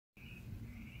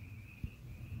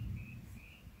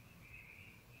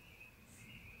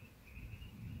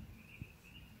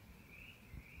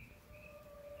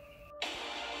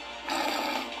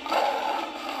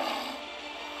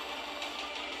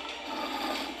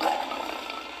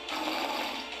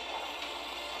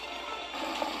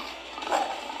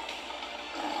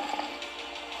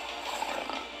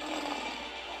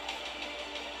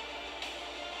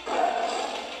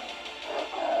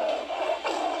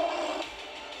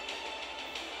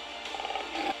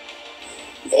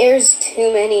There's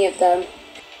too many of them.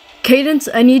 Cadence,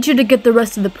 I need you to get the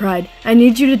rest of the pride. I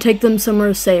need you to take them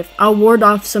somewhere safe. I'll ward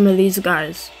off some of these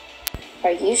guys.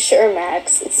 Are you sure,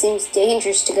 Max? It seems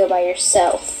dangerous to go by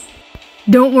yourself.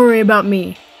 Don't worry about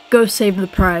me. Go save the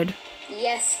pride.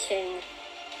 Yes, King.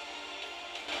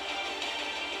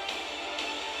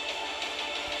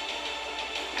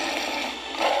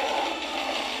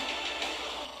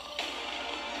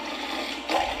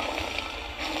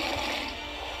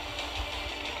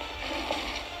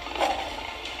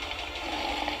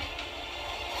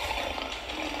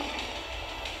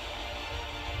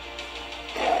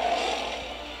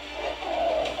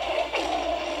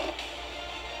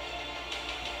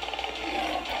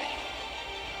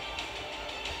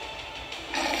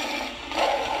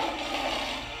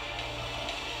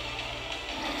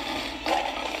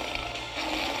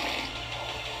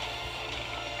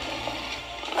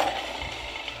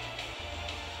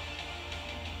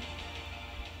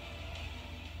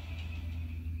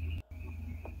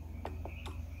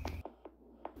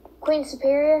 Queen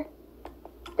Superior,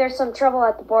 there's some trouble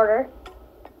at the border.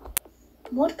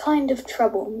 What kind of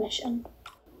trouble, Mission?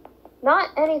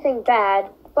 Not anything bad,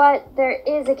 but there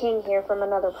is a king here from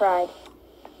another pride.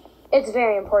 It's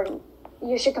very important.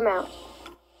 You should come out.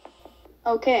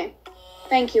 Okay.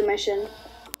 Thank you, Mission.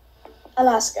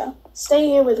 Alaska, stay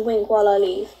here with Wink while I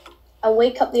leave. And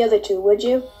wake up the other two, would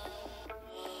you?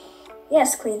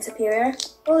 Yes, Queen Superior.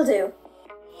 Will do.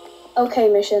 Okay,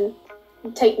 Mission.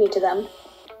 Take me to them.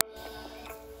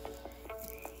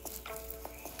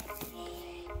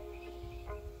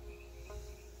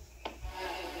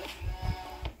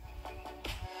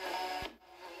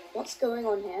 What's going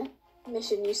on here?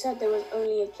 Mission, you said there was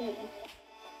only a king.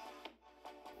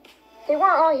 They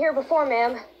weren't all here before,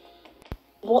 ma'am.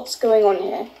 What's going on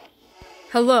here?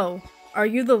 Hello. Are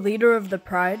you the leader of the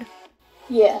pride?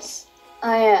 Yes,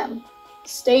 I am.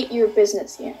 State your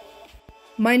business here.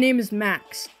 My name is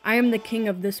Max. I am the king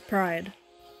of this pride.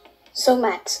 So,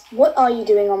 Max, what are you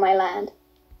doing on my land?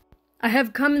 I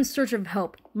have come in search of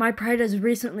help. My pride has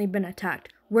recently been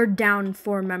attacked. We're down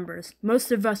 4 members.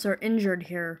 Most of us are injured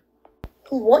here.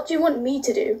 What do you want me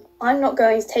to do? I'm not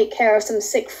going to take care of some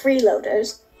sick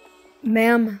freeloaders.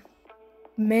 Ma'am,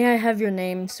 may I have your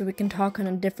name so we can talk on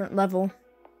a different level?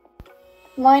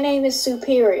 My name is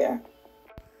Superior.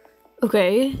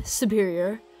 Okay,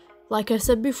 Superior. Like I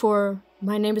said before,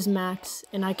 my name is Max,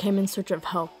 and I came in search of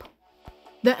help.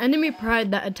 The enemy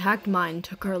pride that attacked mine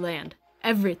took our land.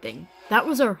 Everything. That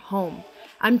was our home.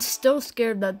 I'm still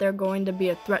scared that they're going to be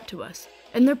a threat to us.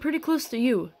 And they're pretty close to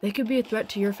you. They could be a threat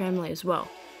to your family as well.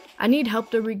 I need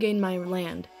help to regain my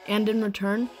land, and in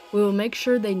return, we will make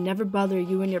sure they never bother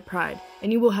you and your pride,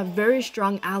 and you will have very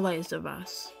strong allies of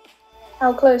us.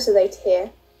 How close are they to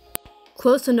here?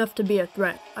 Close enough to be a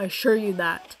threat, I assure you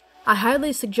that. I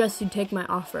highly suggest you take my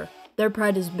offer. Their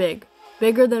pride is big.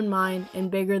 Bigger than mine and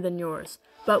bigger than yours.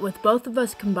 But with both of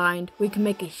us combined, we can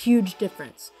make a huge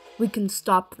difference. We can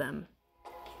stop them.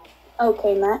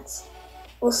 Okay, Max.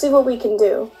 We'll see what we can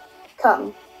do.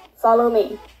 Come, follow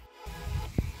me.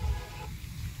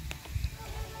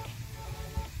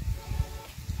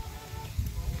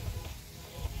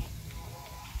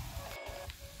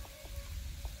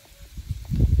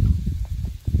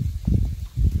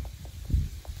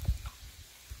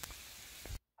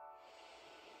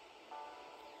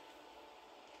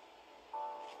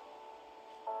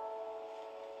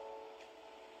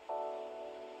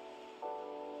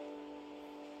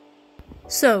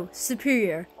 So,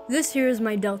 Superior, this here is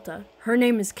my Delta. Her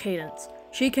name is Cadence.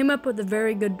 She came up with a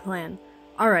very good plan.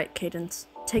 Alright, Cadence,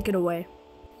 take it away.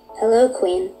 Hello,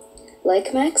 Queen.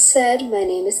 Like Max said, my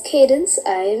name is Cadence.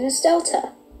 I am Miss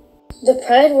Delta. The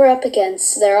pride we're up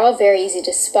against, they're all very easy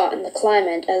to spot in the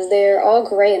climate, as they are all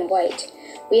gray and white.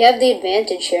 We have the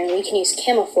advantage here, and we can use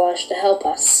camouflage to help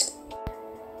us.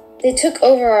 They took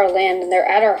over our land, and they're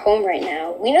at our home right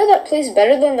now. We know that place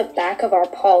better than the back of our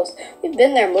paws. We've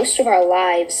been there most of our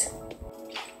lives.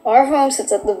 Our home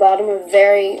sits at the bottom of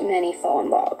very many fallen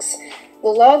logs. The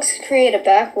logs create a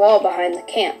back wall behind the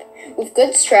camp. With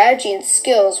good strategy and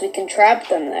skills, we can trap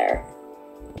them there.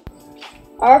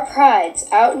 Our pride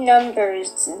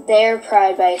outnumbers their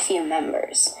pride by a few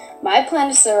members. My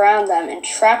plan is to surround them and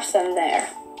trap them there.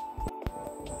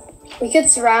 We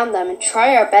could surround them and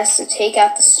try our best to take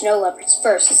out the snow leopards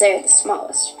first, as they are the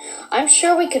smallest. I'm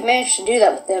sure we could manage to do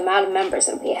that with the amount of members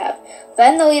that we have.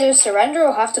 Then they'll either surrender or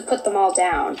we'll have to put them all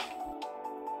down.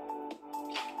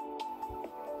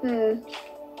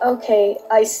 Okay,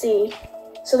 I see.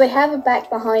 So they have a back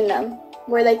behind them,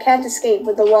 where they can't escape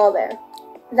with the wall there.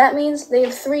 That means they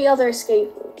have 3 other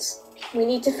escape routes. We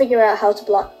need to figure out how to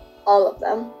block all of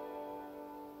them.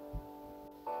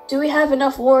 Do we have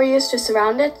enough warriors to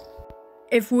surround it?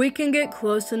 If we can get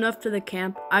close enough to the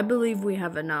camp, I believe we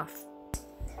have enough.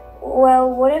 Well,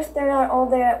 what if they're not all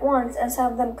there at once and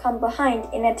some of them come behind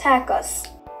and attack us?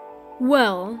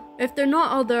 Well, if they're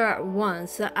not all there at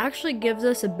once, that actually gives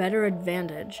us a better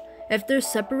advantage. If they're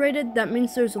separated, that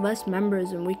means there's less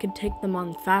members and we could take them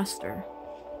on faster.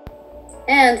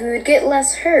 And we would get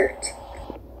less hurt.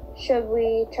 Should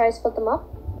we try to split them up?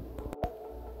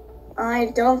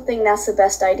 I don't think that's the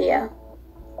best idea,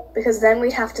 because then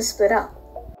we'd have to split up.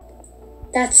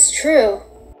 That's true.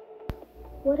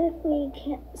 What if we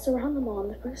can't surround them all in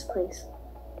the first place?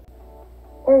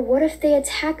 Or what if they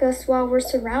attack us while we're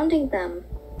surrounding them?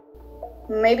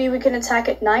 Maybe we can attack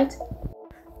at night?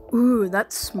 Ooh,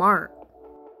 that's smart.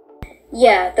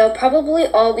 Yeah, they'll probably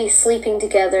all be sleeping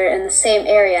together in the same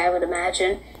area, I would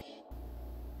imagine.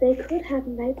 They could have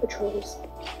night patrols.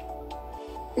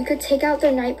 We could take out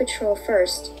their night patrol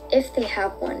first, if they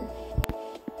have one.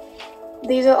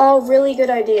 These are all really good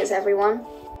ideas, everyone.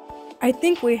 I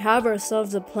think we have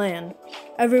ourselves a plan.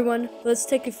 Everyone, let's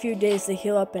take a few days to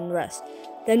heal up and rest.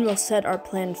 Then we'll set our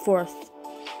plan forth.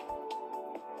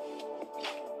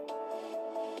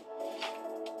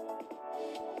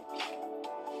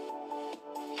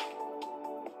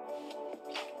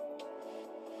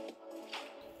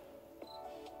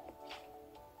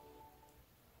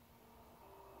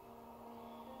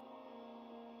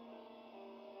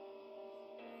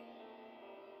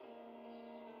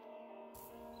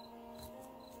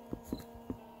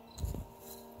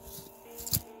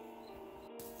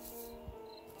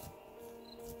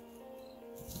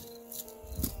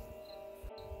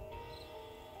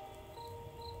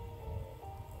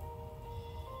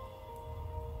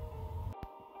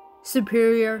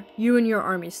 Superior, you and your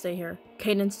army stay here.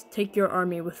 Cadence, take your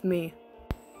army with me.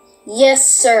 Yes,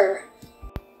 sir.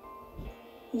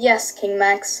 Yes, King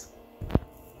Max.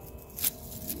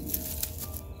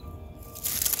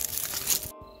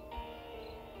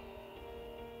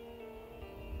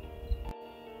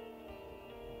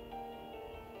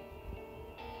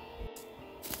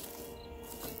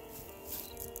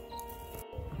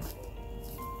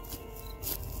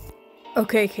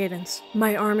 Okay, Cadence.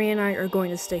 My army and I are going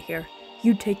to stay here.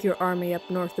 You take your army up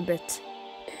north a bit.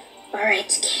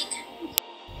 Alright, King.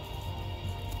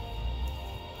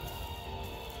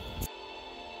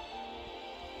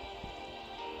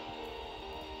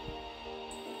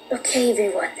 Okay,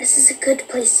 everyone, this is a good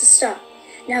place to stop.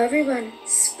 Now, everyone,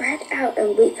 spread out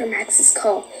and wait for Max's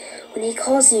call. When he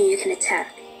calls you, you can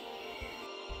attack.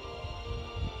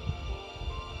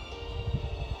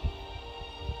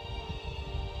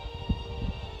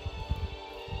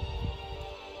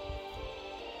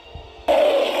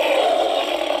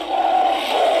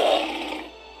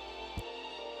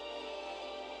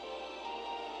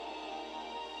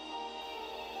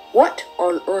 What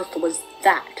on earth was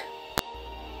that?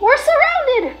 We're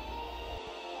surrounded!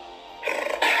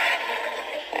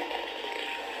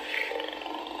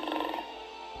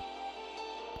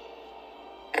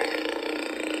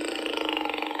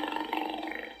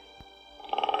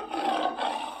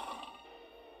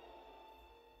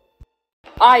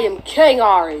 I am King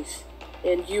Ares,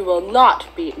 and you will not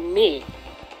beat me.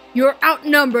 You're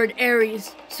outnumbered,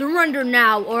 Ares. Surrender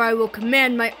now, or I will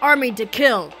command my army to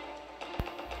kill.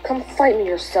 Come fight me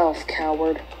yourself,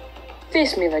 coward.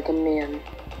 Face me like a man.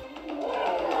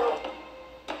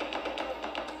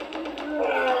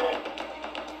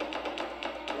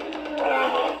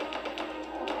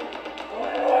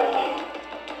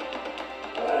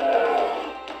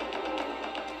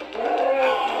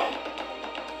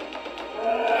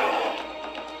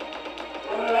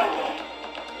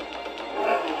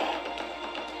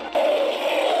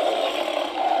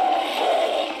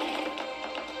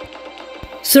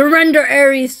 Surrender,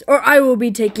 Ares, or I will be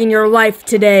taking your life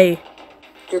today.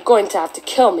 You're going to have to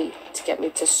kill me to get me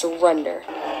to surrender.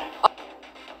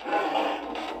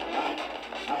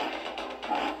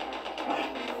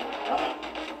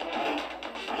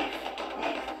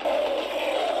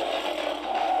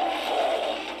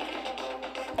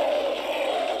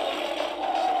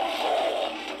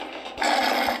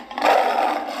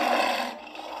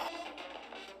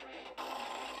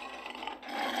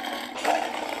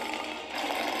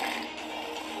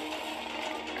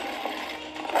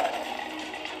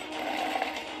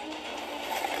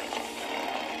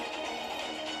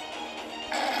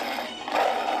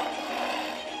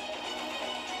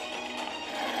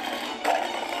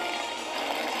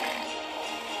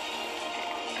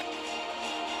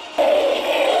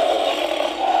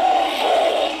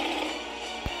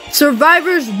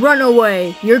 Survivors, run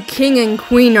away. Your king and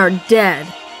queen are dead.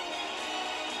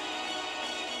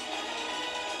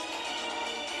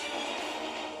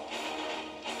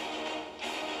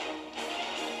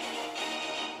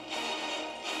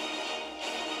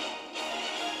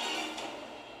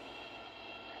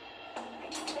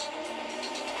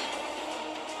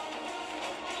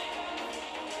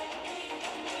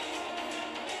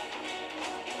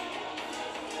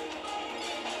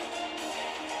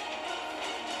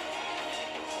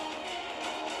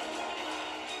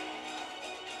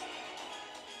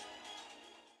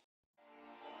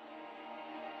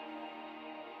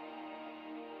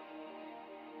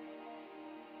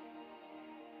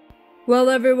 Well,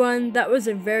 everyone, that was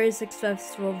a very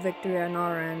successful victory on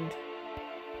our end.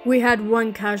 We had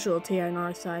one casualty on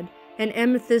our side, and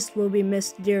Amethyst will be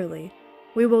missed dearly.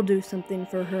 We will do something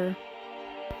for her.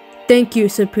 Thank you,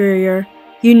 Superior.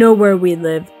 You know where we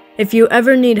live. If you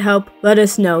ever need help, let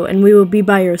us know, and we will be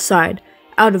by your side,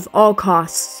 out of all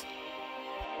costs.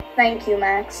 Thank you,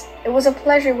 Max. It was a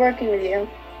pleasure working with you.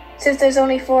 Since there's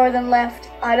only 4 of them left,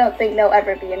 I don't think there'll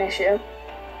ever be an issue.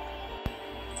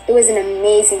 It was an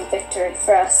amazing victory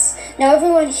for us. Now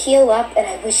everyone heal up, and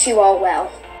I wish you all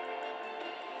well.